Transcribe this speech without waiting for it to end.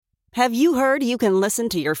Have you heard you can listen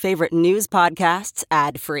to your favorite news podcasts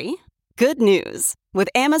ad-free? Good news. With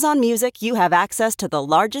Amazon Music, you have access to the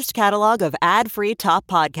largest catalog of ad-free top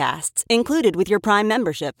podcasts included with your Prime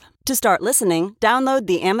membership. To start listening, download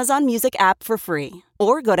the Amazon Music app for free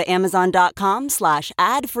or go to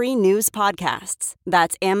amazon.com/ad-free news podcasts.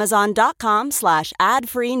 That's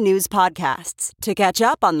amazon.com/ad-free news podcasts to catch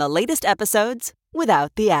up on the latest episodes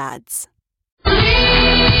without the ads.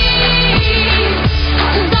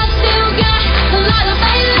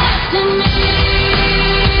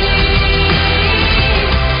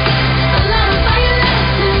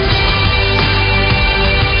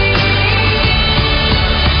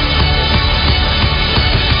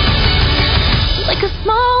 Like a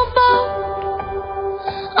small boat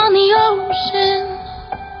on the ocean,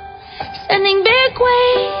 sending big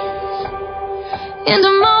waves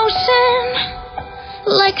into motion.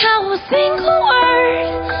 Like how a single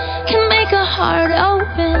word can make a heart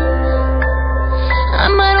open. I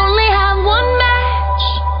might only have one match,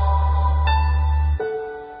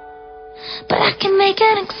 but I can make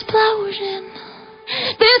an explosion.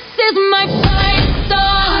 This is my fight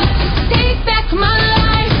song. Take back my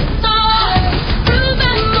life song. Prove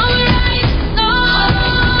I'm alright song.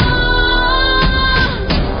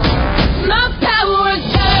 My power's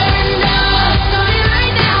turned up. Starting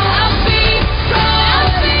right now. I'll be strong.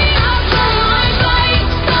 I'll do my fight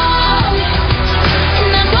song.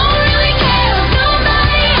 And I don't really care if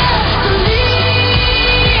nobody else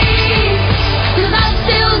believes. 'Cause I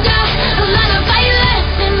still got a lot of fight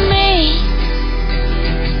left in me.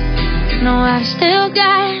 No, I still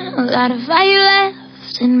got a lot of fight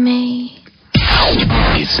left in me.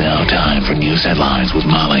 It's now time for news headlines with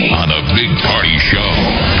Molly on the Big Party Show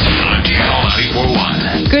on Channel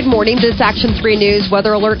 941. Good morning. This Action 3 News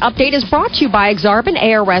Weather Alert update is brought to you by Exarban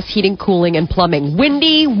ARS Heating, Cooling, and Plumbing.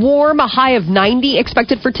 Windy, warm, a high of 90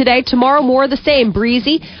 expected for today. Tomorrow, more of the same.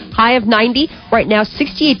 Breezy, high of 90. Right now,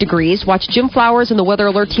 68 degrees. Watch Jim Flowers and the Weather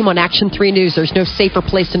Alert team on Action 3 News. There's no safer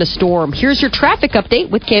place in a storm. Here's your traffic update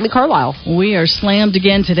with Cammie Carlisle. We are slammed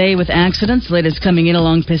again today with accidents. Latest coming in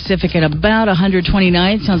along Pacific at about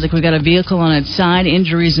 129th. Sounds like we got a vehicle on its side.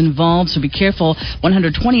 Injuries involved, so be careful.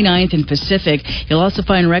 129th in Pacific. You'll also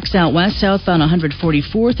find wrecks out west, southbound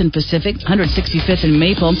 144th in Pacific, 165th in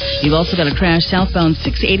Maple. You've also got a crash southbound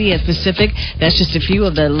 680th Pacific. That's just a few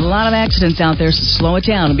of the lot of accidents out there, so slow it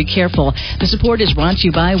down and be careful. The support is brought to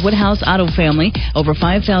you by Woodhouse Auto Family. Over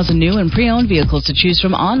 5,000 new and pre-owned vehicles to choose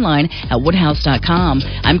from online at woodhouse.com.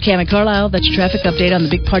 I'm Cammie Carlisle. That's your traffic update on the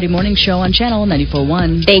Big Party Morning Show on Channel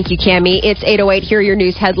 94.1. Thank you, Cammie. It's 8:08. Here are your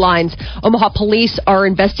news headlines. Omaha police are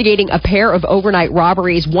investigating a pair of overnight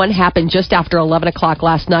robberies. One happened just after 11 o'clock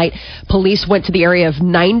last night. Police went to the area of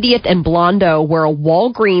 90th and Blondo, where a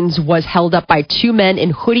Walgreens was held up by two men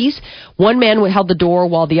in hoodies. One man held the door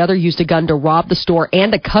while the other used a gun to rob the store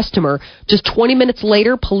and a customer. Just 20 minutes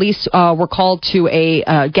later, police were called to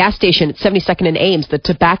a gas station at 72nd and Ames, the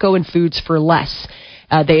Tobacco and Foods for Less.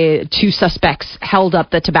 The two suspects held up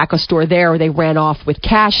the tobacco store there. They ran off with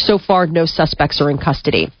cash. So far, no suspects are in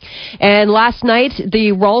custody. And last night,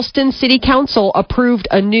 the Ralston City Council approved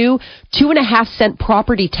a new 2.5-cent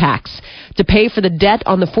property tax to pay for the debt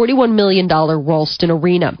on the $41 million Ralston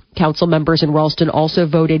Arena. Council members in Ralston also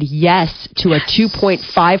voted yes to a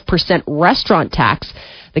 2.5% restaurant tax.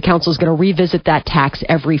 The council is going to revisit that tax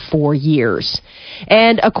every 4 years.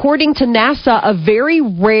 And according to NASA, a very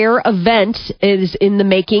rare event is in the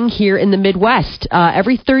making here in the Midwest.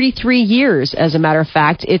 Every 33 years, as a matter of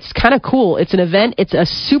fact. It's kind of cool. It's an event. It's a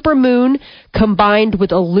supermoon combined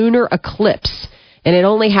with a lunar eclipse. And it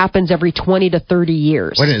only happens every 20 to 30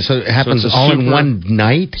 years. Wait a minute, so it happens all in one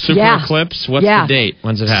night? Super eclipse? What's the date?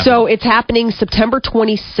 When's it happen? So it's happening September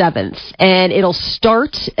 27th, and it'll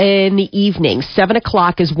start in the evening. 7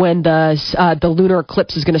 o'clock is when the lunar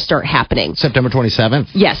eclipse is going to start happening. September 27th?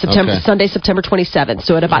 Yes, Sunday, September 27th.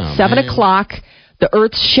 So at about 7 o'clock, the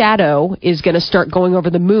Earth's shadow is going to start going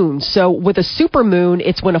over the moon. So with a supermoon,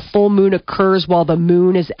 it's when a full moon occurs while the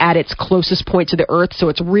moon is at its closest point to the Earth. So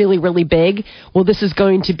it's really, really big. Well, this is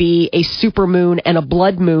going to be a supermoon and a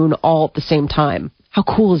blood moon all at the same time. How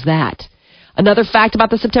cool is that? Another fact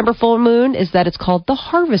about the September full moon is that it's called the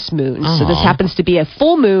harvest moon. So this happens to be a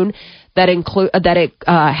full moon that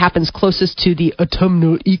happens closest to the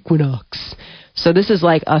autumnal equinox. So this is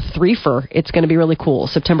like a threefer. It's going to be really cool.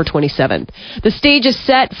 September 27th. The stage is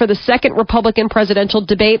set for the second Republican presidential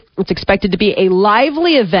debate. It's expected to be a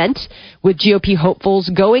lively event with GOP hopefuls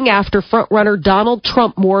going after frontrunner Donald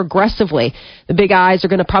Trump more aggressively. The big eyes are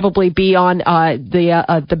going to probably be on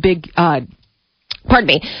the big Pardon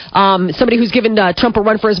me. Somebody who's given Trump a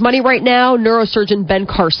run for his money right now, neurosurgeon Ben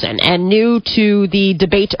Carson. And new to the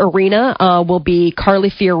debate arena will be Carly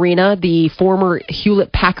Fiorina, the former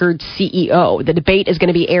Hewlett-Packard CEO. The debate is going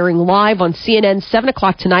to be airing live on CNN 7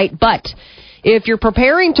 o'clock tonight. But if you're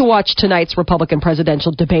preparing to watch tonight's Republican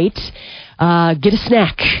presidential debate, get a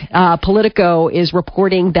snack. Politico is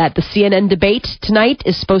reporting that the CNN debate tonight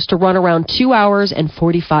is supposed to run around 2 hours and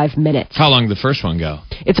 45 minutes. How long did the first one go?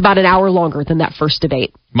 It's about an hour longer than that first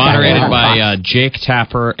debate. Moderated by Jake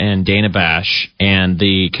Tapper and Dana Bash and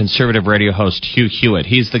the conservative radio host Hugh Hewitt.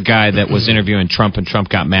 He's the guy that was interviewing Trump, and Trump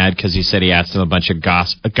got mad because he said he asked him a bunch of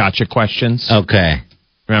gotcha questions. Okay.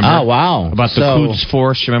 Remember? Oh, wow. About the Quds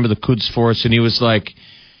Force. Remember the Quds Force? And he was like...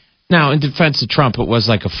 Now, in defense of Trump, it was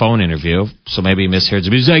like a phone interview, so maybe he misheard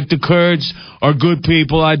him. He's like, the Kurds are good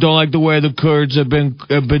people. I don't like the way the Kurds have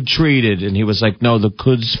been treated. And he was like, no, the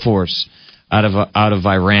Quds Force out of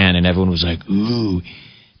Iran. And everyone was like, ooh,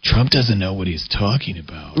 Trump doesn't know what he's talking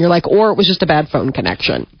about. You're like, or it was just a bad phone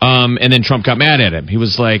connection. And then Trump got mad at him. He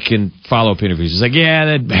was like, in follow-up interviews, he's like,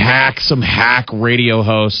 yeah, some hack radio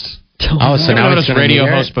host. Oh, so now notice radio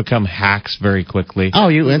hosts become hacks very quickly. Oh,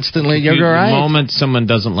 you're right. The moment someone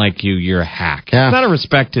doesn't like you, you're a hack. Yeah. It's not a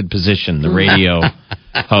respected position, the radio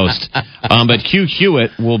host. But Hugh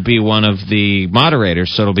Hewitt will be one of the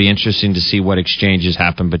moderators, so it'll be interesting to see what exchanges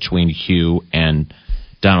happen between Hugh and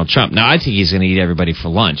Donald Trump. Now, I think he's going to eat everybody for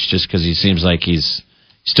lunch just because he seems like he's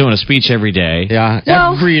doing a speech every day. Yeah,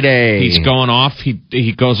 every day. He's going off.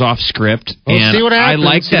 He goes off script. We'll and see what happens. I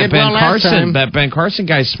like that Ben Carson. Time. That Ben Carson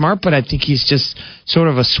guy's smart, but I think he's just sort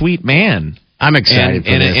of a sweet man. I'm excited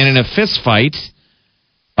for this. And in a fist fight,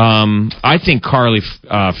 I think Carly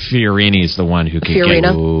Fiorini is the one who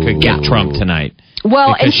could get Trump tonight.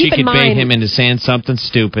 Well, because and she keep in could bait mind, him into saying something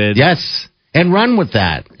stupid. Yes. And run with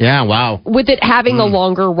that. Yeah, wow. With it having a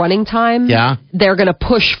longer running time, they're going to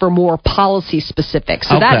push for more policy specifics.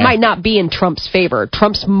 So that might not be in Trump's favor.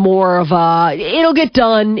 Trump's more of a, it'll get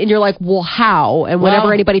done, and you're like, well, how? And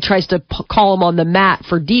whenever anybody tries to call him on the mat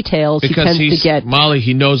for details, he tends to get... Molly,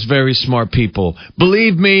 he knows very smart people.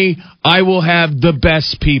 Believe me, I will have the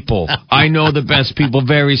best people. I know the best people,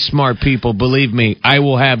 very smart people. Believe me, I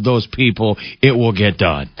will have those people. It will get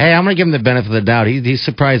done. Hey, I'm going to give him the benefit of the doubt. He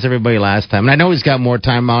surprised everybody last time. And I know he's got more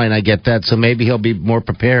time, Molly, and I get that, so maybe he'll be more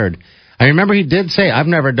prepared. I remember he did say, I've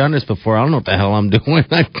never done this before. I don't know what the hell I'm doing.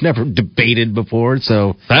 I've never debated before,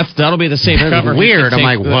 so... That'll be the safe cover. Weird. I'm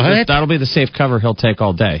like, what? That'll be the safe cover he'll take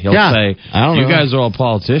all day. He'll say, you guys are all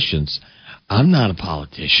politicians. I'm not a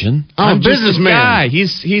politician. I'm a just businessman. Guy.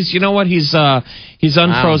 He's you know what? He's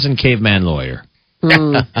unfrozen caveman lawyer.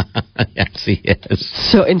 Yes, he is.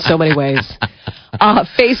 So in so many ways.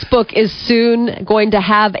 Facebook is soon going to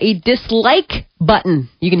have a dislike button.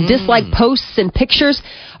 You can dislike posts and pictures.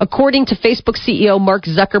 According to Facebook CEO Mark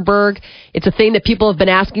Zuckerberg, it's a thing that people have been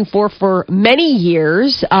asking for many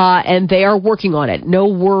years, and they are working on it. No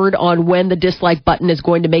word on when the dislike button is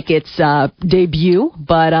going to make its debut,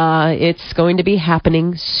 but it's going to be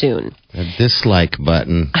happening soon. A dislike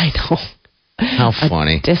button. I know. How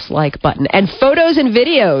funny. Dislike button. And photos and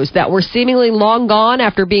videos that were seemingly long gone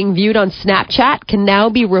after being viewed on Snapchat can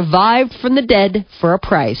now be revived from the dead for a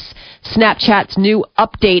price. Snapchat's new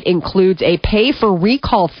update includes a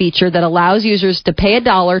pay-for-recall feature that allows users to pay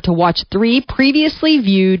 $1 to watch 3 previously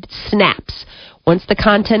viewed snaps. Once the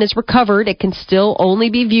content is recovered, it can still only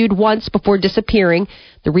be viewed once before disappearing.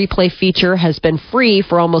 The replay feature has been free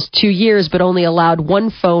for almost 2 years, but only allowed one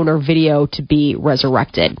phone or video to be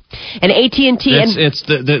resurrected. And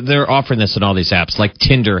AT&T... They're offering this in all these apps. Like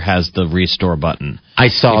Tinder has the restore button. I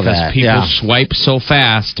saw that. Because people swipe so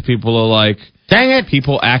fast, people are like... Dang it!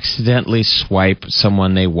 People accidentally swipe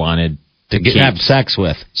someone they wanted to have sex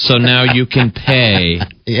with. So now you can pay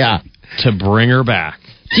to bring her back.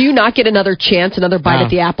 Do you not get another chance, another bite at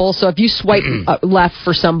the apple? So if you swipe left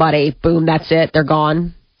for somebody, boom, that's it. They're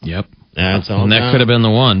gone. Yep. That's all. And that could have been the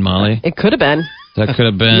one, Molly. It could have been. That could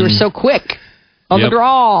have been. You were so quick on the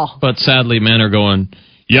draw. But sadly, men are going,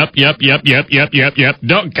 yep.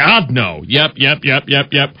 No, God, no. Yep.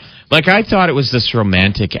 Like, I thought it was this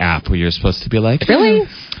romantic app where you're supposed to be like, really?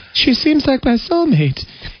 She seems like my soulmate.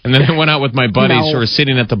 And then I went out with my buddies who were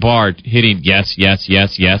sitting at the bar hitting yes, just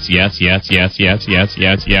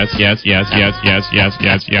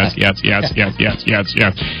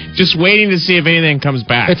waiting to see if anything comes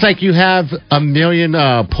back. It's like you have a million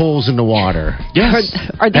poles in the water. Yes.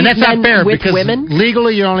 Are these and that's men not fair with because women?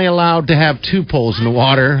 Legally you're only allowed to have 2 poles in the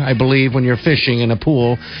water, I believe, when you're fishing in a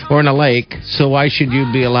pool or in a lake. So why should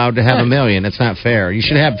you be allowed to have a million? It's not fair. You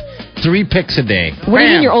should have 3 picks a day. What do you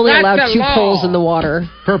mean you're only allowed 2 poles in the water?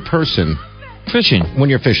 Per person. Fishing. when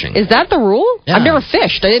you're fishing. Is that the rule? Yeah. I've never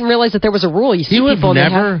fished. I didn't realize that there was a rule. You see You have people and they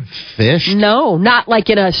never fished? No, not like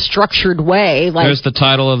in a structured way. Like There's the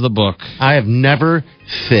title of the book. I have never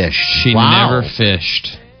fished. She Wow. never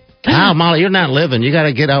fished. Wow, Molly, you're not living. You got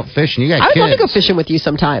to get out fishing. You got I would kids. love to go fishing with you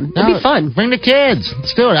sometime. It'd No, be fun. Bring the kids.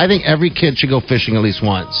 Let's do it. I think every kid should go fishing at least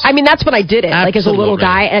once. I mean, that's when I did it, like as a little Absolutely.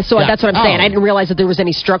 guy. And so Yeah. that's what I'm saying. Oh. I didn't realize that there was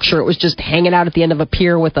any structure. It was just hanging out at the end of a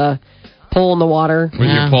pier with a pole in the water.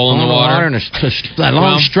 With your pole in the water. And a long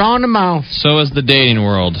Well- straw in the mouth. So is the dating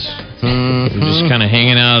world. Mm-hmm. You're just kind of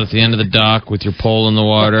hanging out at the end of the dock with your pole in the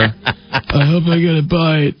water. I hope I get a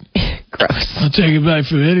bite. Gross. I'll take a bite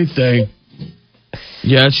from anything.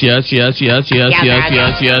 Yes, yes, yes, yes, yes, yes, yes,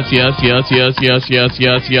 yes, yes, yes, yes, yes, yes, yes,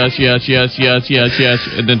 yes, yes, yes, yes, yes, yes.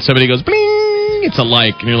 And then somebody goes, bling, it's a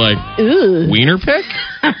like. And you're like, Ugh. wiener pick?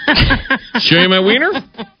 Show you my wiener?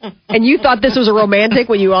 And you thought this was a romantic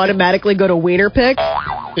when you automatically go to wiener pick?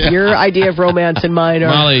 Your idea of romance and mine are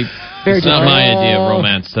Molly, very it's not different. my idea of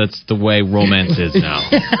romance. That's the way romance is now.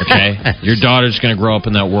 Okay? Your daughter's going to grow up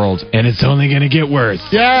in that world, and it's only going to get worse.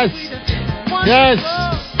 Yes. Yes.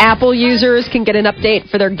 Apple users can get an update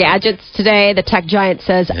for their gadgets today. The tech giant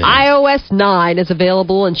says iOS 9 is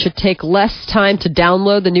available and should take less time to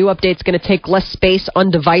download. The new update's going to take less space on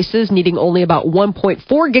devices, needing only about 1.4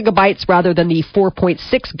 gigabytes rather than the 4.6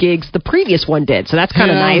 gigs the previous one did. So that's kind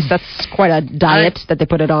of Yeah. nice. That's quite a diet that they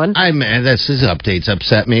put it on. Man, these updates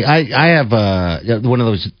upset me. I have one of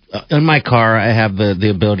those in my car. I have the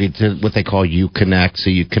ability to what they call Uconnect, so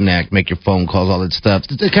you connect, make your phone calls, all that stuff.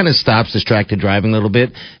 It kind of stops distracted driving a little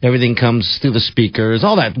bit. Everything comes through the speakers,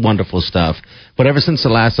 all that wonderful stuff. But ever since the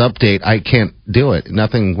last update, I can't do it.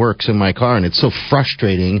 Nothing works in my car, and it's so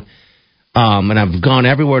frustrating. And I've gone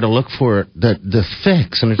everywhere to look for the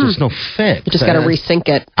fix, and there's just no fix. You just got to resync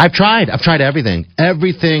it. I've tried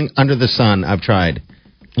everything under the sun. I've tried.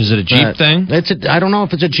 Is it a Jeep thing? I don't know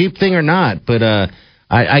if it's a Jeep thing or not, but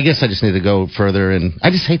I guess I just need to go further. And I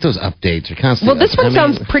just hate those updates. They're constantly. Well, this one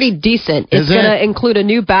sounds pretty decent. It's going to include a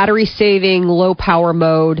new battery-saving, low-power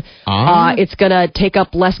mode. It's going to take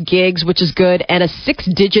up less gigs, which is good, and a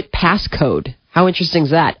 6-digit passcode. How interesting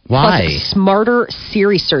is that? Why? Plus smarter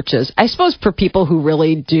Siri searches. I suppose for people who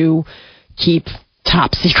really do keep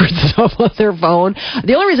top secret stuff on their phone.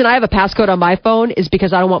 The only reason I have a passcode on my phone is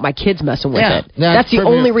because I don't want my kids messing with it. Yeah, That's the for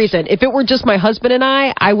me. only reason. If it were just my husband and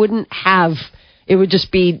I wouldn't have. It would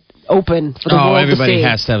just be open for the world to see. Everybody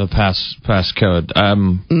has to have a passcode.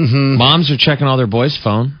 Moms are checking all their boys'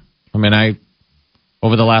 phone. I mean,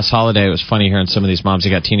 over the last holiday, it was funny hearing some of these moms who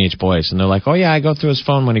got teenage boys, and they're like, "Oh yeah, I go through his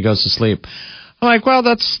phone when he goes to sleep." I'm like, "Well,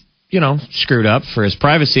 that's screwed up for his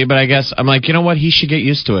privacy." But I guess I'm like, you know what? He should get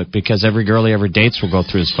used to it because every girl he ever dates will go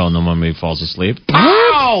through his phone the moment he falls asleep.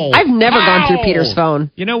 Ow! I've never gone through Peter's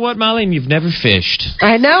phone. You know what, Molly? And you've never fished.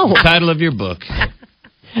 I know. Title of your book.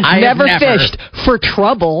 I have Never fished for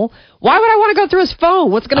trouble. Why would I want to go through his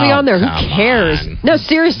phone? What's going to be Oh, on there? Who come cares? on. No,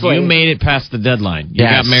 seriously. You made it past the deadline. You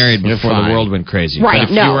Yes, got married you're before fine. the world went crazy. Right,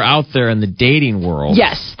 But if no. you were out there in the dating world.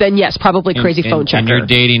 Yes, then yes, probably crazy phone checker. And you're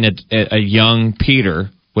dating a young Peter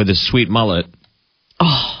with his sweet mullet.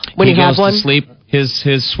 Oh, when he has goes one? to sleep,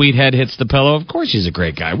 his sweet head hits the pillow. Of course he's a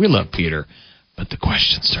great guy. We love Peter. But the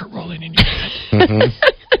questions start rolling in your head.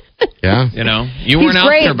 Yeah. You weren't out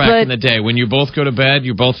great, there back but- in the day. When you both go to bed,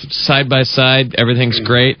 you're both side by side, everything's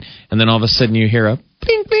great, and then all of a sudden you hear a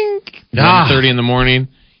bing, bing, 1:30 in the morning.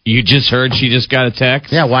 You just heard she just got a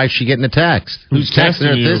text. Yeah, why is she getting a text? Who's texting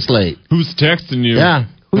her you? this late? Who's texting you? Yeah.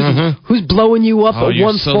 Who's blowing you up Oh, at you're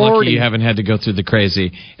 1:40? so lucky you haven't had to go through the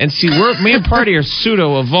crazy. And see, me and Party are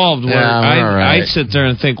pseudo-evolved. Where Yeah, all right. I sit there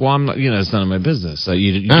and think, well, I'm not, it's none of my business.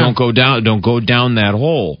 You don't go down that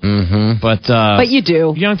hole. Mm-hmm. But you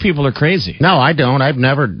do. Young people are crazy. No, I don't. I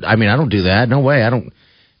don't do that. No way. I don't.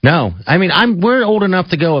 No. I mean, we're old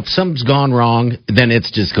enough to go, if something's gone wrong, then it's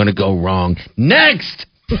just going to go wrong. Next!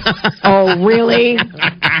 Oh, really?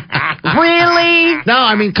 Really? No,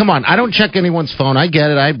 I mean, come on. I don't check anyone's phone. I get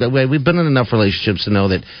it. We've been in enough relationships to know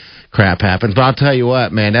that crap happens. But I'll tell you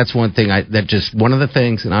what, man, that's one thing one of the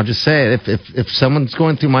things, and I'll just say it, if someone's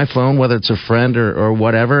going through my phone, whether it's a friend or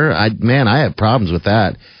whatever, I have problems with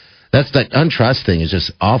that. That's that untrust thing is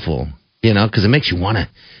just awful, because it makes you want to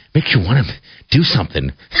do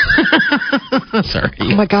something. Sorry.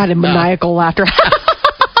 Oh, my God, and maniacal laughter.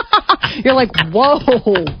 You're like, whoa.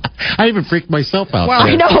 I even freaked myself out. Well,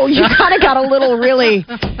 I know. You kind of got a little really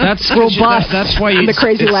That's robust That's why in the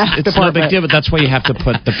crazy laugh it's no big department. deal, but that's why you have to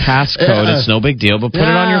put the passcode. It's no big deal, but put it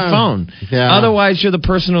on your phone. Yeah. Otherwise, you're the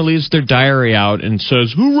person who leaves their diary out and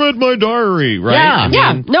says, "Who read my diary?" Right? Yeah.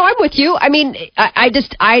 I mean, No, I'm with you. I mean,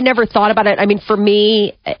 I never thought about it. I mean, for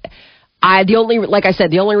me,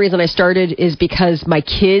 the only reason I started is because my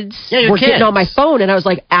kids were getting on my phone, and I was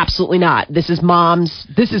like, absolutely not. This is mom's.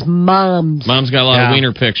 Mom's got a lot of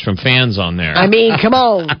wiener pics from fans on there. I mean, come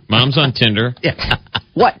on. Mom's on Tinder. Yeah.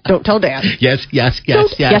 What? Don't tell Dad. Yes.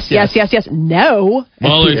 No.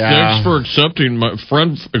 Molly, thanks for accepting my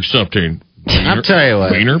friend accepting. I'll tell you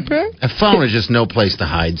what. Wiener pic? A phone is just no place to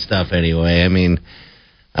hide stuff anyway. I mean,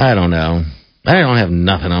 I don't know. I don't have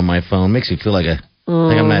nothing on my phone. Makes you feel like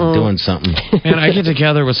I'm not doing something. Man, I get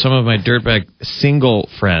together with some of my dirtbag single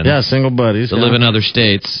friends. Yeah, single buddies. That live in other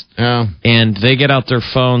states. Yeah. And they get out their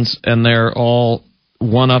phones and they're all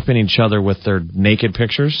one-upping each other with their naked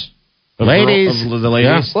pictures. Of the ladies.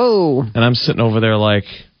 Yeah. Whoa. And I'm sitting over there like,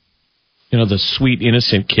 the sweet,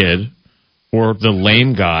 innocent kid or the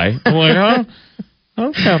lame guy. I'm like, huh? I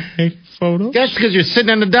don't have naked photos. That's because you're sitting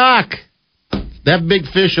in the dock. That big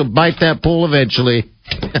fish will bite that pool eventually.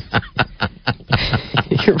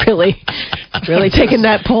 You're really taking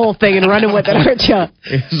that pole thing and running with it, aren't you?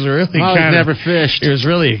 It's really never fished. He was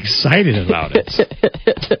really excited about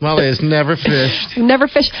it. Molly has never fished. Never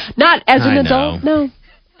fished. Not as an adult, no.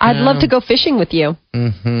 I'd love to go fishing with you.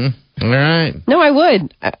 Mm-hmm. All right. No, I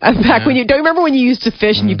would. Back when don't you remember when you used to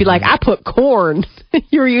fish and you'd be like, I put corn.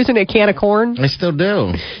 You were using a can of corn? I still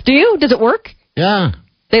do. Do you? Does it work? Yeah.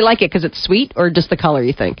 They like it because it's sweet or just the color,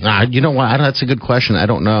 you think? You know what? That's a good question. I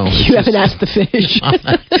don't know. You haven't asked the fish.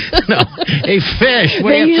 No. Hey, fish,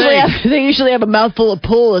 what do you think? They usually have a mouthful of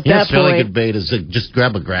pull at that point. Really good bait is to just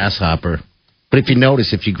grab a grasshopper. But if you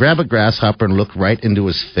notice, if you grab a grasshopper and look right into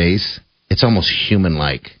his face, it's almost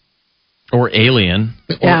human-like. Or alien.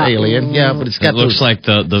 Alien, yeah, but it's got looks like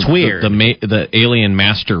it's weird. The alien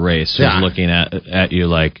master race is looking at you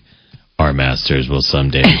like, our masters will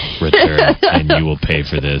someday return, and you will pay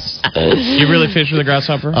for this. You really fish with a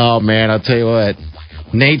grasshopper? Oh, man, I'll tell you what.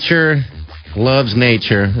 Nature loves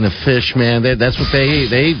nature, and the fish, man, that's what they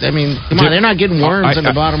eat. I mean, come on, they're not getting worms in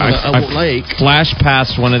the bottom of a lake. Flashed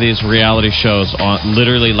past one of these reality shows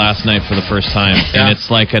literally last night for the first time, and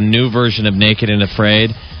it's like a new version of Naked and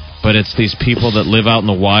Afraid, but it's these people that live out in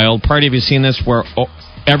the wild. Party, have you seen this, where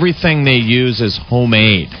everything they use is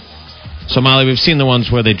homemade? So, Molly, we've seen the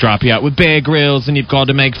ones where they drop you out with Bear Grylls and you've got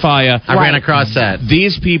to make fire. I ran across that.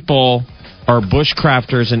 These people are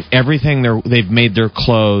bushcrafters, and everything they've made their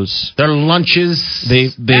clothes, their lunches,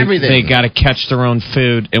 everything. They got to catch their own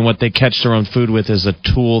food, and what they catch their own food with is a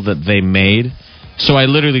tool that they made. So I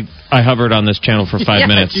hovered on this channel for 5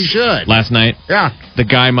 minutes. You should. Last night. Yeah. The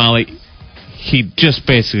guy, Molly, he just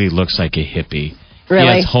basically looks like a hippie. Really?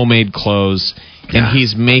 He has homemade clothes, and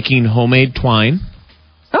he's making homemade twine.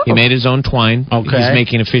 Oh. He made his own twine. Okay. He's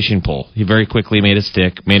making a fishing pole. He very quickly made a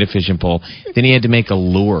stick, made a fishing pole. Then he had to make a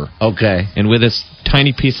lure. Okay. And with this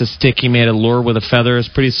tiny piece of stick, he made a lure with a feather. It's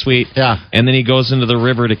pretty sweet. Yeah. And then he goes into the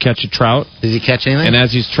river to catch a trout. Does he catch anything? And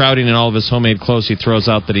as he's trouting in all of his homemade clothes, he throws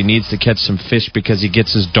out that he needs to catch some fish because he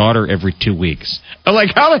gets his daughter every 2 weeks. I'm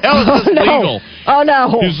like, how the hell is this legal? Oh,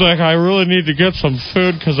 no. He's like, I really need to get some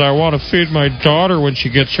food because I want to feed my daughter when she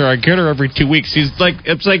gets here. I get her every 2 weeks. He's like,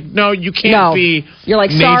 it's like, no, you can't be You're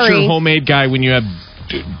like, nature sorry. homemade guy when you have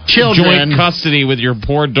children, joint custody with your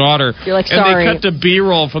poor daughter. You're like, and sorry. they cut to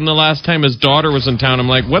B-roll from the last time his daughter was in town. I'm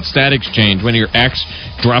like, what's that exchange when your ex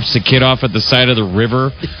drops the kid off at the side of the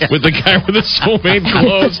river with the guy with his homemade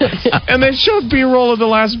clothes? And they showed B-roll of the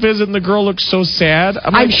last visit, and the girl looks so sad.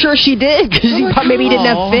 I'm sure she did, because maybe he didn't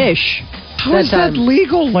have fish. How is that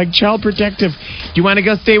legal? Like Child Protective. Do you want to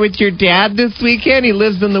go stay with your dad this weekend? He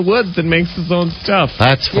lives in the woods and makes his own stuff.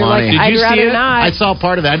 That's funny. Like, I'd rather not. I saw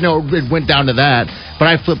part of it. I know it went down to that, but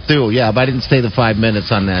I flipped through. Yeah, but I didn't stay the 5 minutes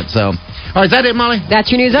on that. So, all right, is that it, Molly? That's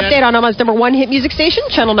your news update on Omaha's #1 hit music station,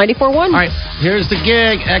 Channel 94.1. All right, here's the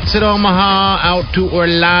gig. Exit Omaha out to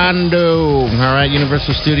Orlando. All right,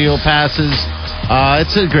 Universal Studio passes.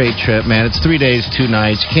 It's a great trip, man. It's 3 days, 2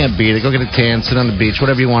 nights. You can't beat it. Go get a tan, sit on the beach,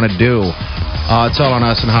 whatever you want to do. It's all on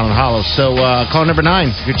us in Holland Hollow. So call number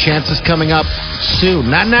 9. Your chance is coming up soon.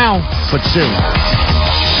 Not now, but soon.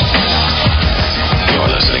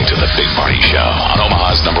 You're listening to The Big Party Show on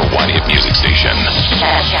Omaha's #1 hit music station.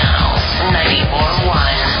 Channel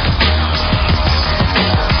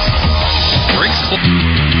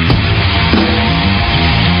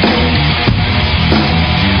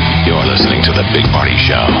 94.1. You're listening to The Big Party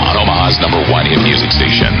Show on Omaha's #1 hit music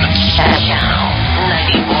station. Channel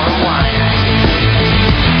 94.1.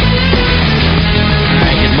 All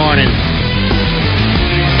right, good morning.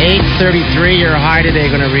 8:33, your high today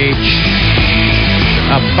going to reach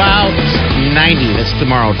about 90. That's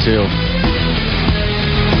tomorrow, too.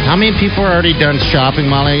 How many people are already done shopping,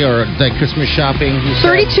 Molly, or like Christmas shopping?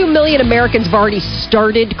 32 million Americans have already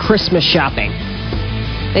started Christmas shopping.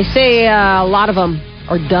 They say a lot of them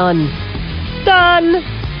are done. Done.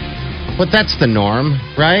 But that's the norm,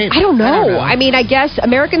 right? I don't know. I mean, I guess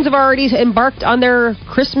Americans have already embarked on their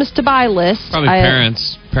Christmas to buy list. Probably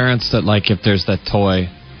parents that like if there's that toy.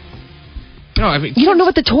 You know, I mean, You don't know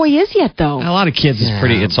what the toy is yet, though. a lot of kids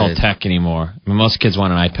it's all tech anymore. I mean, most kids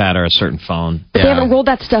want an iPad or a certain phone. But they haven't rolled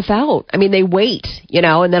that stuff out. I mean, they wait,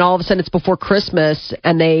 and then all of a sudden it's before Christmas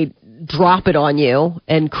and they drop it on you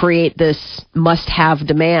and create this must-have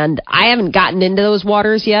demand. I haven't gotten into those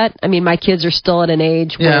waters yet. I mean, my kids are still at an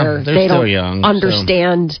age where they're they still don't young,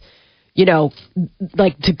 understand,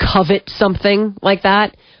 like to covet something like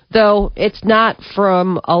that. Though it's not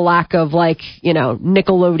from a lack of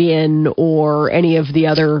Nickelodeon or any of the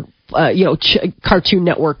other Cartoon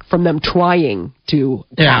Network from them trying to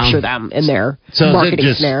capture them in their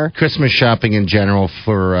marketing snare. Christmas shopping in general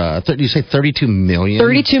for, you say 32 million?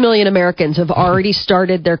 32 million Americans have already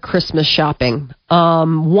started their Christmas shopping.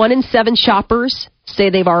 1 in 7 shoppers say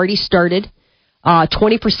they've already started.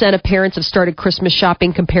 20% of parents have started Christmas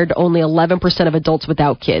shopping compared to only 11% of adults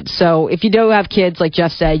without kids. So if you do have kids, like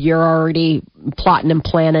Jeff said, you're already plotting and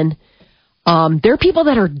planning. There are people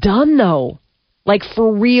that are done, though. Like,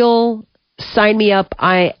 for real, sign me up.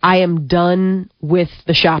 I am done with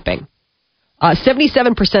the shopping.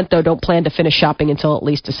 77%, though, don't plan to finish shopping until at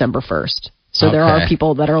least December 1st. So there are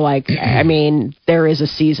people that are like, I mean, there is a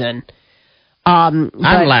season. I'm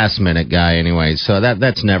a last-minute guy anyway, so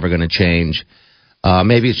that's never going to change.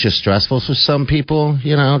 Maybe it's just stressful for some people,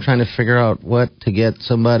 trying to figure out what to get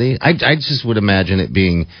somebody. I just would imagine it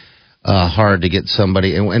being hard to get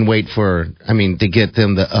somebody and wait for, to get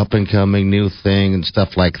them the up-and-coming new thing and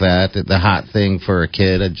stuff like that, the hot thing for a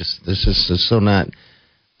kid. This is so not...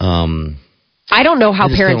 I don't know how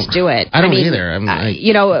parents do it. I don't either.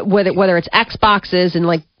 Whether it's Xboxes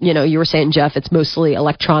and you were saying, Jeff, it's mostly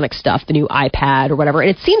electronic stuff, the new iPad or whatever. And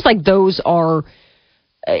it seems like those are...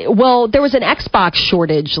 there was an Xbox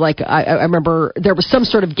shortage. I remember there was some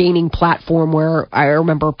sort of gaming platform where I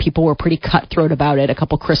remember people were pretty cutthroat about it a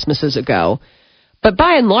couple Christmases ago. But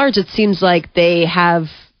by and large, it seems like they have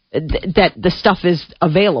that the stuff is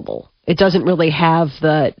available. It doesn't really have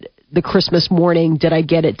the Christmas morning, did I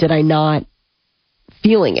get it, did I not,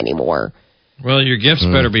 feeling anymore. Well, your gifts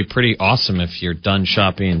better be pretty awesome if you're done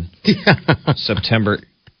shopping September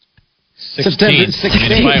 16th.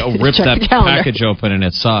 If I rip that package open and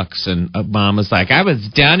it sucks, and mom was like, I was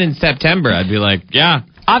done in September, I'd be like, yeah.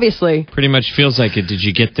 Obviously. Pretty much feels like it. Did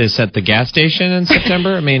you get this at the gas station in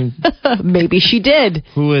September? I mean... Maybe she did.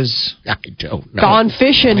 Who is... I don't know. Gone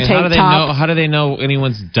fishing, tank top. How do they know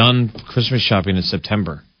anyone's done Christmas shopping in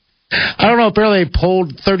September? I don't know. Apparently, they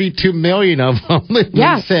pulled 32 million of them.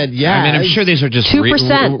 Yeah. Said, yeah. I mean, I'm sure these are just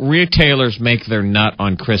 2%. Retailers make their nut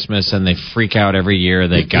on Christmas, and they freak out every year.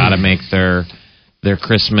 They got to make their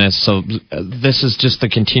Christmas. So this is just the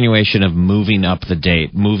continuation of moving up the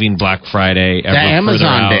date, moving Black Friday ever Amazon further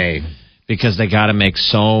out, Day. because they got to make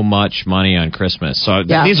so much money on Christmas. So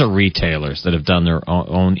these are retailers that have done their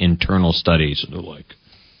own internal studies. They're like,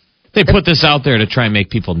 they put this out there to try and make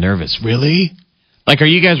people nervous. Really? Like, are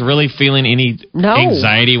you guys really feeling any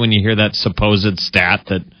anxiety when you hear that supposed stat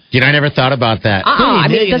that... I never thought about that. I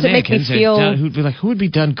mean, it doesn't make me feel... Who would be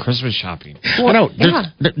done Christmas shopping? Well,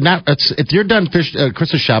 if you're done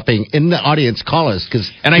Christmas shopping, in the audience, call us,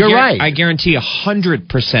 because you're right. I guarantee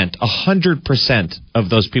 100% of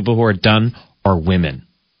those people who are done are women.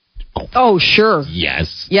 Oh, sure.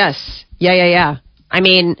 Yes. Yes. Yeah. I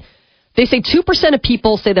mean... They say 2% of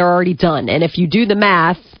people say they're already done. And if you do the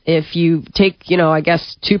math, if you take,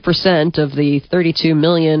 2% of the 32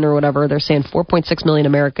 million or whatever, they're saying 4.6 million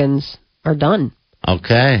Americans are done.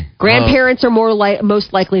 Okay. Grandparents are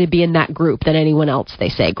most likely to be in that group than anyone else, they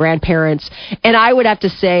say. Grandparents. And I would have to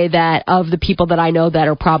say that of the people that I know that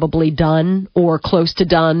are probably done or close to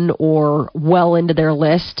done or well into their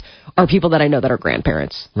list are people that I know that are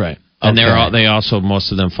grandparents. Right. And they also,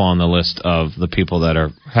 most of them fall on the list of the people that are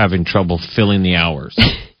having trouble filling the hours.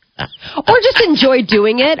 Or just enjoy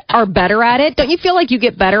doing it, are better at it. Don't you feel like you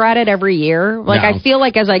get better at it every year? Like, I feel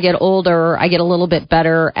like as I get older, I get a little bit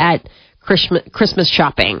better at Christmas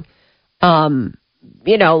shopping. I don't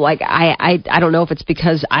know if it's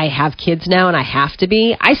because I have kids now and I have to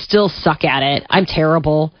be. I still suck at it. I'm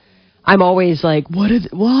terrible. I'm always like, what do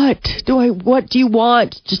you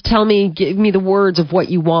want? Just tell me, give me the words of what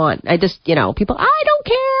you want. I just, people, I don't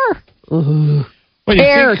care.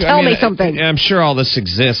 Well, tell me something. I'm sure all this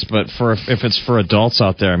exists, but if it's for adults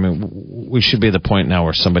out there, I mean, we should be at the point now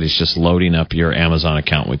where somebody's just loading up your Amazon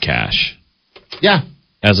account with cash. Yeah.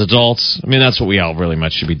 As adults, I mean, that's what we all really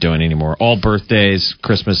much should be doing anymore. All birthdays,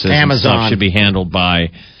 Christmases, Amazon and stuff should be handled by,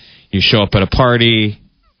 you show up at a party,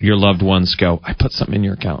 your loved ones go, I put something in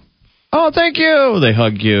your account. Oh, thank you. They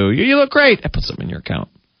hug you. You look great. I put something in your account.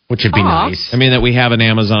 Which would be nice. I mean, that we have an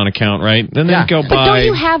Amazon account, right? Then they go But buy. don't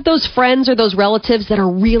you have those friends or those relatives that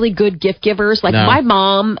are really good gift givers? Like No. my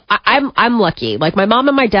mom, I'm lucky. Like my mom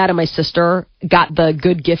and my dad and my sister got the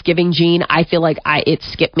good gift giving gene. I feel like it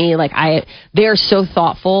skipped me. Like they're so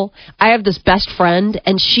thoughtful. I have this best friend,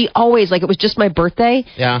 and she always, like, it was just my birthday,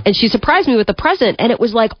 and she surprised me with a present, and it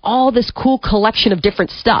was like all this cool collection of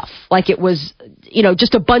different stuff. Like it was,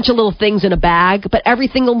 just a bunch of little things in a bag, but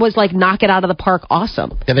everything was like knock it out of the park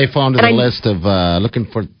awesome. Yeah, they fall into the list of looking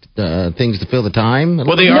for things to fill the time.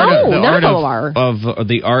 Well, the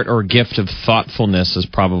art or gift of thoughtfulness is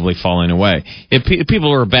probably falling away. If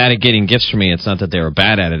people are bad at getting gifts for me, it's not that they were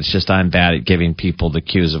bad at it. It's just I'm bad at giving people the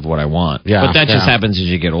cues of what I want. Yeah, but that just happens as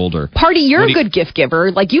you get older. Party, you're a good gift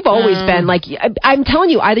giver. Like you've always been. Like I'm telling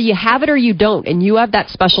you, either you have it or you don't, and you have that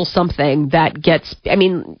special something that gets. I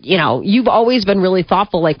mean, you've always been really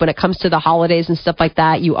thoughtful. Like when it comes to the holidays and stuff like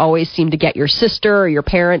that, you always seem to get your sister or your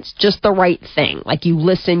parents just the right thing. Like you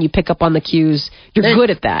listen, you pick up on the cues. You're good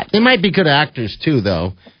at that. They might be good actors too,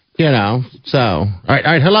 though. So all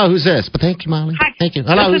right. Hello, who's this? But thank you, Molly. Hi. Thank you.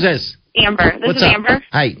 Hello, who's this? Amber. This What's is up? Amber.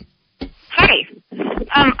 Hi. Hi.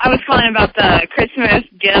 I was calling about the Christmas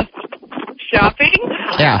gift shopping.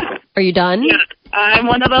 Yeah. Are you done? Yeah, I'm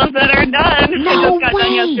one of those that are done. I just got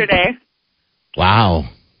done yesterday. Wow.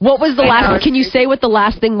 What was the last? Can you say what the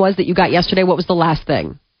last thing was that you got yesterday? What was the last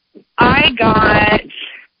thing? I got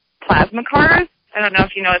plasma cars. I don't know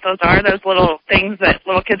if you know what those are. Those little things that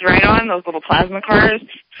little kids write on. Those little plasma cars.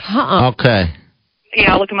 Okay.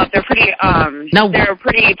 Yeah, look them up. They're pretty. They're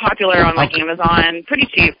pretty popular on like Amazon. Pretty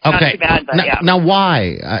cheap. Not too bad, but yeah. Now,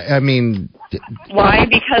 why? I mean. Why?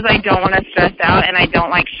 Because I don't want to stress out, and I don't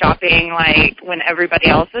like shopping like when everybody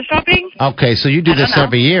else is shopping. Okay, so you do this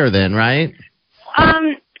every year, then, right?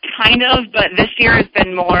 Kind of, but this year has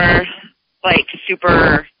been more like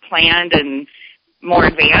super planned and more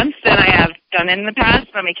advanced than I have done in the past.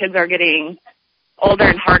 But my kids are getting older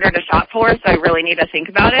and harder to shop for, so I really need to think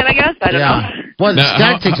about it, I guess. I don't know. Well, it's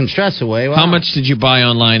got to take some stress away. Wow. How much did you buy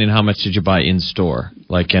online and how much did you buy in store?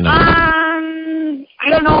 Like in a... I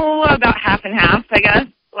don't know, about half and half, I guess.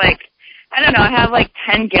 Like, I don't know, I have like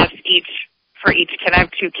 10 gifts each for each kid. I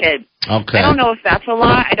have 2 kids. Okay. I don't know if that's a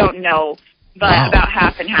lot. I don't know. But about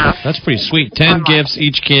half and half. That's pretty sweet. 10 gifts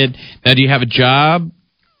each kid. Now, do you have a job?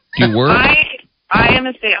 Do you work? I am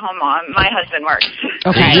a stay-at-home mom. My husband works.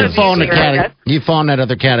 Okay. You fall in that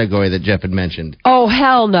other category that Jeff had mentioned. Oh,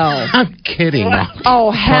 hell no. I'm kidding.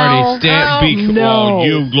 Oh, hell no. Oh,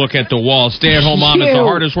 you look at the wall. Stay-at-home mom is the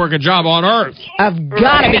hardest working job on earth. I've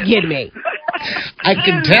got to be kidding me. I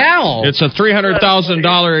can tell. It's a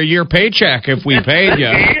 $300,000 a year paycheck if we paid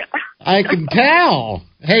you. I can tell.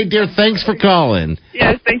 Hey, dear, thanks for calling.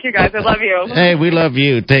 Yes, thank you, guys. I love you. Hey, we love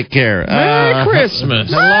you. Take care. Merry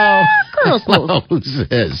Christmas. Hello. Hello. Who's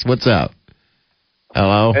this? What's up?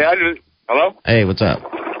 Hello. Hey, hello. Hey, what's up?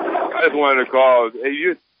 I just wanted to call.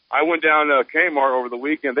 Hey, I went down to Kmart over the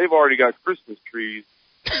weekend. They've already got Christmas trees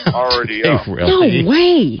already up. Really? No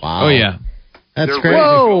way. Wow. Oh yeah. That's They're crazy.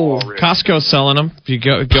 Whoa. Costco's selling them. If you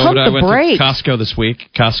go, I went to Costco this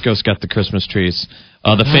week. Costco's got the Christmas trees.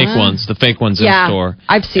 The fake ones in store.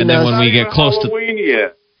 I've seen and those. And then when we get close Halloween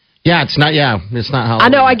yet. Yeah, it's not Halloween. I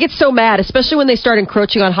know, I get so mad, especially when they start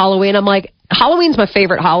encroaching on Halloween. I'm like, Halloween's my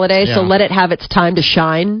favorite holiday, so let it have its time to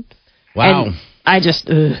shine. Wow. And I just,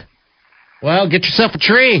 Well, get yourself a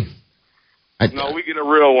tree. No, we get a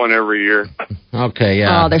real one every year. Okay,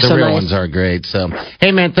 yeah. Oh, they're the so real nice. ones are great. So,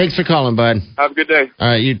 hey, man, thanks for calling, bud. Have a good day. All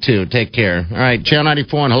right, you too. Take care. All right, Channel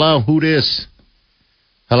 94. Hello, who this?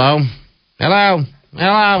 Hello? Hello?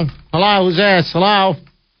 Hello? Hello, who's this? Hello?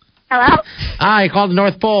 Hello? Hi, called the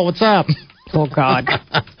North Pole. What's up? oh, God.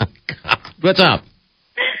 What's up?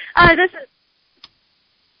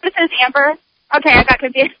 This is Amber. Okay, I got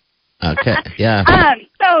confused. Okay, yeah.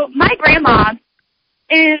 So my grandma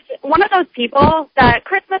is one of those people that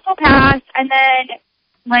Christmas will pass and then,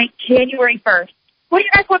 like, January 1st. What do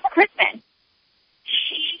you guys want for Christmas?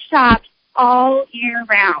 She shops all year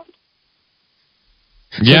round.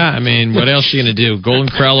 Yeah, I mean, what else are you going to do? Golden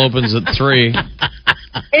Corral opens at 3.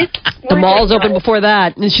 The mall's open before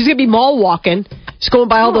that. And she's going to be mall walking. She's going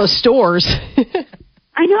by all those stores.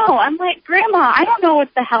 I know. I'm like, Grandma, I don't know what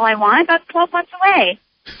the hell I want. That's 12 months away.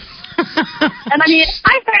 And I mean,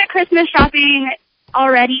 I started Christmas shopping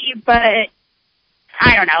already, but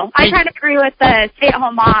I don't know. I kind of agree with the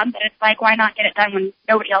stay-at-home mom that it's like, why not get it done when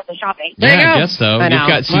nobody else is shopping? Yeah, I guess so. I know.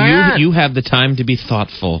 You've got, you have the time to be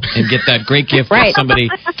thoughtful and get that great gift Right. that somebody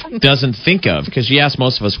doesn't think of. Because you ask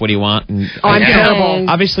most of us, what do you want? And I'm terrible.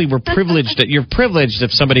 obviously, we're privileged. You're privileged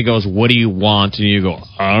if somebody goes, what do you want? And you go,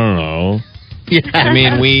 I don't know. Yeah. I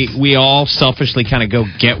mean, we all selfishly kind of go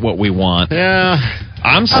get what we want. Yeah.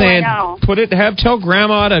 I'm saying, know. tell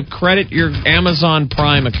grandma to credit your Amazon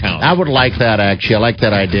Prime account. I would like that, actually. I like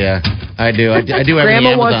that idea. I do. I do everything Grandma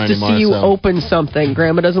Amazon wants to anymore, see you so. open something.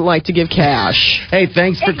 Grandma doesn't like to give cash. Hey,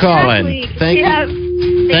 thanks for calling.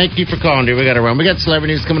 Thank you for calling, dude. We got to run. We got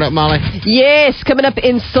celebrity news coming up, Molly. Yes, coming up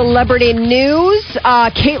in celebrity news,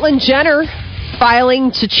 Caitlyn Jenner filing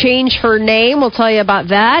to change her name. We'll tell you about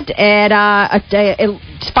that. And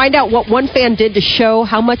to find out what one fan did to show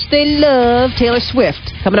how much they love Taylor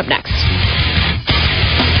Swift. Coming up next.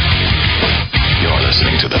 You're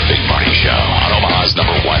listening to The Big Party Show on Omaha's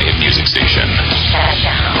 #1 hit music station.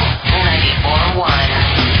 Channel 94.1.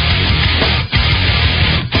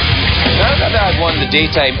 Now that I've won the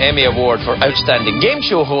Daytime Emmy Award for Outstanding Game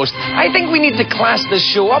Show Host, I think we need to class this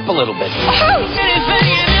show up a little bit.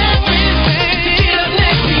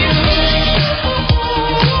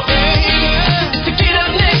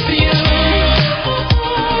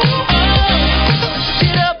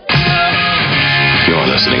 You're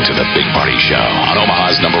listening to The Big Party Show on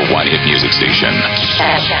Omaha's #1 hit music station.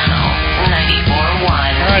 Channel 94.1.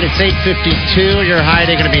 All right, it's 8:52. Your high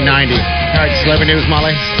day going to be 90. All right, celebrity news,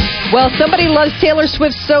 Molly. Well, somebody loves Taylor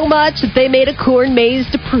Swift so much that they made a corn maze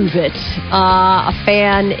to prove it. A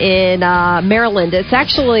fan in Maryland. It's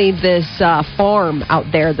actually this farm out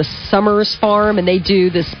there, the Summers Farm, and they do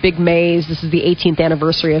this big maze. This is the 18th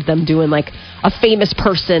anniversary of them doing like a famous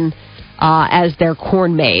person as their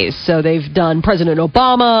corn maze. So they've done President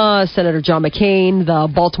Obama, Senator John McCain, the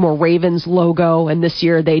Baltimore Ravens logo, and this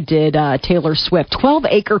year they did Taylor Swift.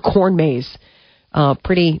 12-acre corn maze.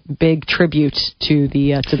 Pretty big tribute to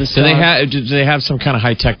the star. Do they have some kind of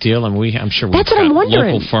high-tech deal? And I'm sure we've That's what got I'm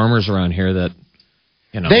wondering. local farmers around here that,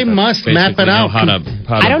 They must map it out.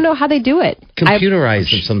 I don't know how they do it.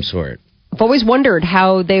 Computerized of some sort. I've always wondered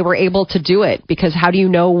how they were able to do it, because how do you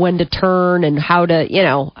know when to turn and how to,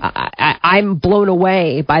 I'm blown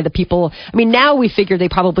away by the people. I mean, now we figure they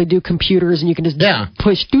probably do computers and you can just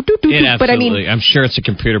push do. But I mean, I'm sure it's a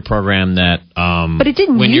computer program that. But it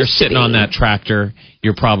didn't. When you're used to sitting be. on that tractor,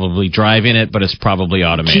 you're probably driving it, but it's probably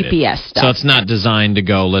automated. GPS stuff. So it's not designed to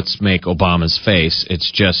go, let's make Obama's face. It's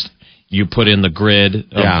just you put in the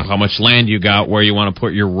grid of how much land you got, where you want to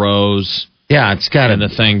put your rows. Yeah, it's got and the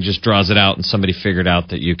thing just draws it out, and somebody figured out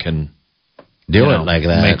that you can do it like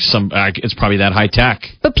that. Make it's probably that high tech.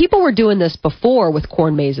 But people were doing this before with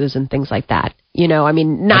corn mazes and things like that. I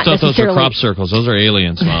mean, not I thought necessarily. Those were crop circles. Those are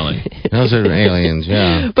aliens, Molly. Those are aliens,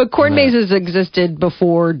 yeah. But corn mazes existed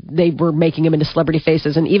before they were making them into celebrity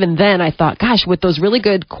faces, and even then, I thought, gosh, with those really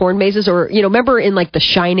good corn mazes, or remember in like The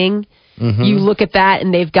Shining, you look at that,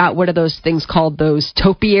 and they've got what are those things called? Those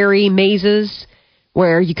topiary mazes,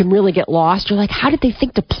 where you can really get lost. You're like, how did they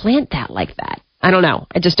think to plant that like that? I don't know.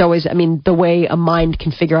 I just always, the way a mind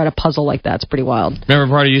can figure out a puzzle like that's pretty wild. Remember,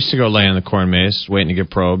 Party used to go lay in the corn maze, waiting to get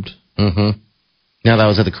probed. Mm-hmm. No, that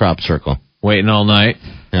was at the crop circle. Waiting all night.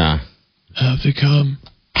 Yeah. Have they come?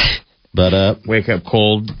 Butt up. Wake up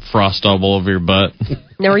cold, frost all over your butt.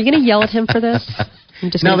 Now, are you going to yell at him for this?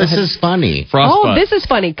 No, this is funny. Frostbutt. This is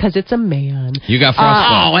funny because it's a man. You got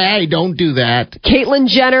frostbutt. Oh, hey, don't do that. Caitlyn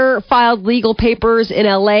Jenner filed legal papers in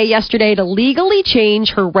L.A. yesterday to legally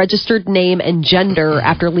change her registered name and gender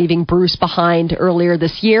after leaving Bruce behind earlier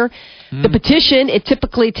this year. The petition, it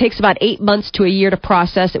typically takes about 8 months to a year to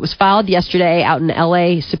process. It was filed yesterday out in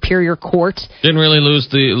L.A. Superior Court. Didn't really lose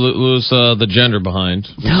the gender behind.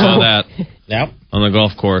 We saw that on the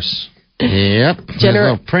golf course. Yep. There's a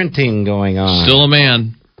little printing going on. Still a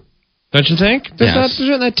man. Don't you think?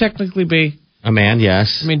 Shouldn't that technically be? A man,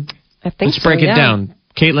 yes. I mean, I think let's break it down.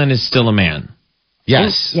 Caitlyn is still a man.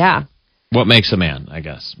 Yes. Yeah. What makes a man, I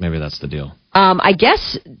guess. Maybe that's the deal. I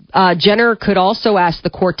guess Jenner could also ask the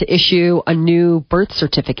court to issue a new birth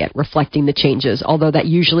certificate reflecting the changes, although that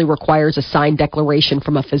usually requires a signed declaration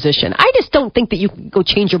from a physician. I just don't think that you can go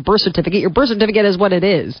change your birth certificate. Your birth certificate is what it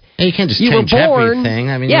is. Yeah, you can't just you change were born, everything.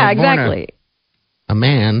 I mean, yeah, you were born exactly. A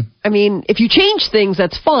man. I mean, if you change things,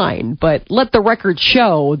 that's fine, but let the record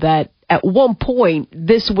show that at one point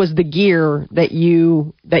this was the gear that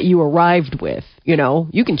you arrived with.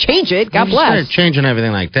 You can change it. God bless. Start changing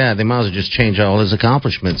everything like that. They might as well just change all his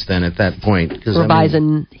accomplishments then at that point.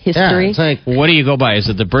 Revising history. Yeah, it's like, what do you go by? Is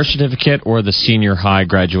it the birth certificate or the senior high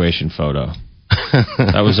graduation photo?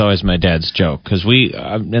 That was always my dad's joke. Because we,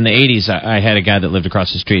 in the 80s, I had a guy that lived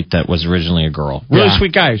across the street that was originally a girl. Really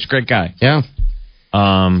sweet guy. He was a great guy. Yeah.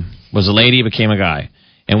 Was a lady, became a guy.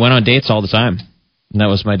 And went on dates all the time. And that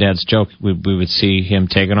was my dad's joke. We would see him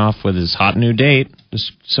taking off with his hot new date,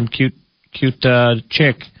 just some cute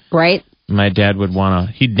chick. Right. My dad would want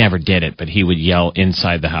to, he never did it, but he would yell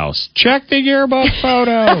inside the house, check the yearbook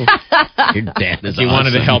photo. Your dad is He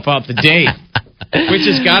wanted to help out the date. Which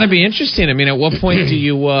has got to be interesting. I mean, at what point do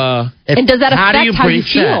you... and does that affect how you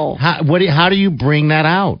feel? How do you bring that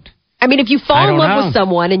out? I mean, if you fall in love with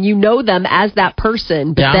someone and you know them as that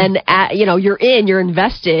person, but then you're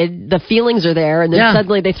invested, the feelings are there, and then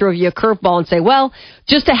suddenly they throw you a curveball and say, well,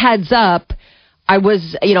 just a heads up, I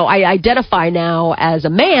identify now as a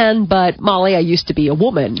man, but Molly, I used to be a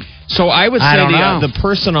woman. So I would say the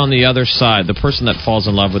person on the other side, the person that falls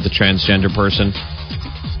in love with the transgender person,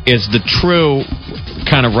 is the true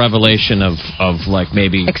kind of revelation of like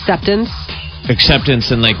maybe acceptance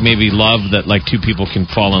and like maybe love, that like two people can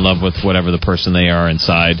fall in love with whatever the person they are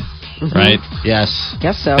inside. Right? Yes.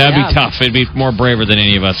 Guess so. That'd be tough. It'd be more braver than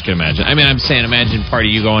any of us could imagine. I mean, I'm saying, imagine, Party,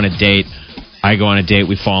 you go on a date. I go on a date.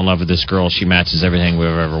 We fall in love with this girl. She matches everything we've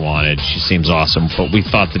ever wanted. She seems awesome. But we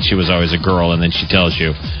thought that she was always a girl. And then she tells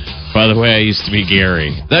you, by the way, I used to be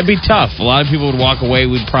Gary. That'd be tough. A lot of people would walk away.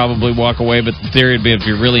 We'd probably walk away. But the theory would be, if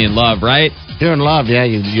you're really in love, right? You're in love, yeah.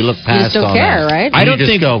 You look past all that. You just don't care, right? I don't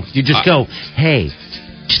think... You just go, hey,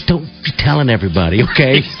 just don't be telling everybody,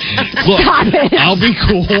 okay? Look, I'll be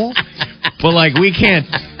cool. But, like,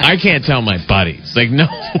 I can't tell my buddies. Like, no.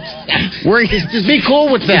 Just be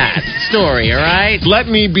cool with that story, all right? Let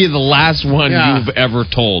me be the last one you've ever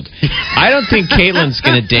told. I don't think Caitlin's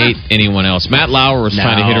going to date anyone else. Matt Lauer was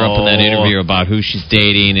trying to hit her up in that interview about who she's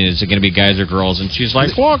dating, and is it going to be guys or girls? And she's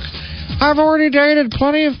like, look, I've already dated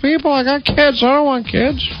plenty of people. I got kids. I don't want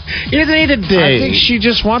kids. You doesn't need to date. I think she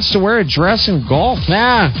just wants to wear a dress and golf.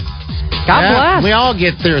 Yeah. God bless. We all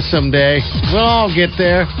get there someday. We'll all get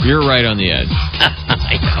there. You're right on the edge.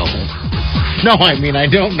 I know. No, I mean, I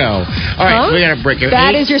don't know. All right, we got to break it.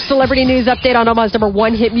 That is your celebrity news update on Omaha's #1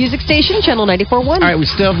 hit music station, Channel 94.1. All right, we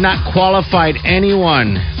still have not qualified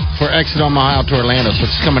anyone for Exit Omaha out to Orlando, so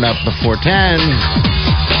it's coming up before 10.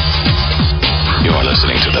 You're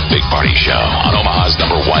listening to The Big Party Show on Omaha's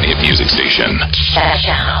 #1 hit music station.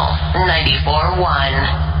 Channel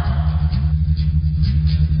 94.1.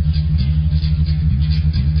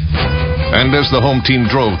 And as the home team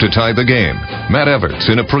drove to tie the game, Matt Everts,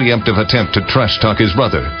 in a preemptive attempt to trash talk his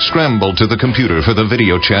brother, scrambled to the computer for the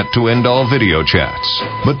video chat to end all video chats.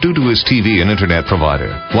 But due to his TV and internet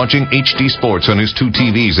provider, watching HD Sports on his two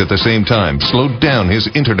TVs at the same time slowed down his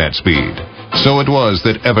internet speed. So it was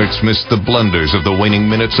that Everts missed the blunders of the waning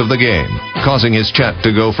minutes of the game, causing his chat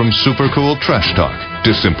to go from super cool trash talk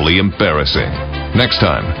to simply embarrassing. Next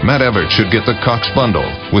time, Matt Everts should get the Cox bundle.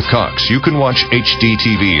 With Cox, you can watch HD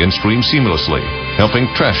TV and stream seamlessly,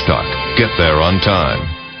 helping Trash Talk get there on time.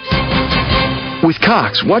 With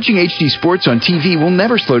Cox, watching HD Sports on TV will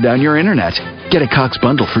never slow down your internet. Get a Cox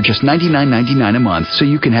bundle for just $99.99 a month so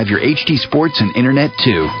you can have your HD Sports and internet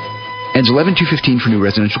too. Ends 11/2/15 for new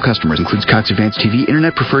residential customers. Includes Cox Advanced TV,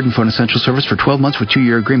 Internet Preferred, and Phone Essential service for 12 months with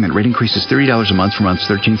 2-year agreement. Rate increases $30 a month for months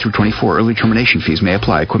 13 through 24. Early termination fees may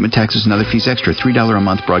apply. Equipment taxes and other fees extra. $3 a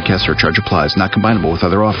month broadcast surcharge applies. Not combinable with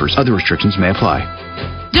other offers. Other restrictions may apply.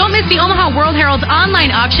 Don't miss the Omaha World Herald's online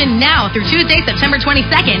auction now through Tuesday, September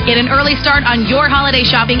 22nd. Get an early start on your holiday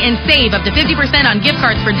shopping and save up to 50% on gift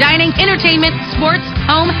cards for dining, entertainment, sports,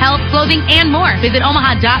 home, health, clothing, and more. Visit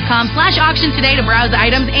omaha.com/auction today to browse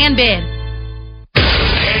items and bid.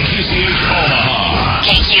 KQCH Omaha.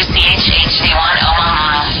 KQCH HD1 Omaha.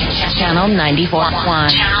 Channel 94.1.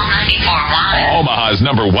 Channel 94.1. Omaha's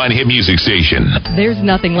 #1 hit music station. There's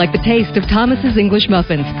nothing like the taste of Thomas's English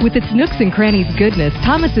Muffins. With its nooks and crannies goodness,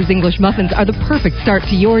 Thomas's English Muffins are the perfect start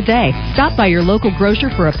to your day. Stop by your local grocer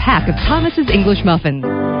for a pack of Thomas's English Muffins.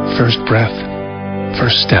 First breath,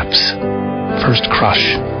 first steps, first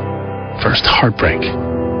crush, first heartbreak,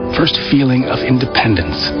 first feeling of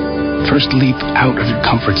independence, first leap out of your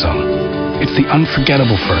comfort zone. It's the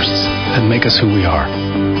unforgettable firsts that make us who we are.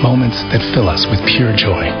 Moments that fill us with pure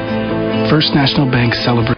joy. First National Bank celebrates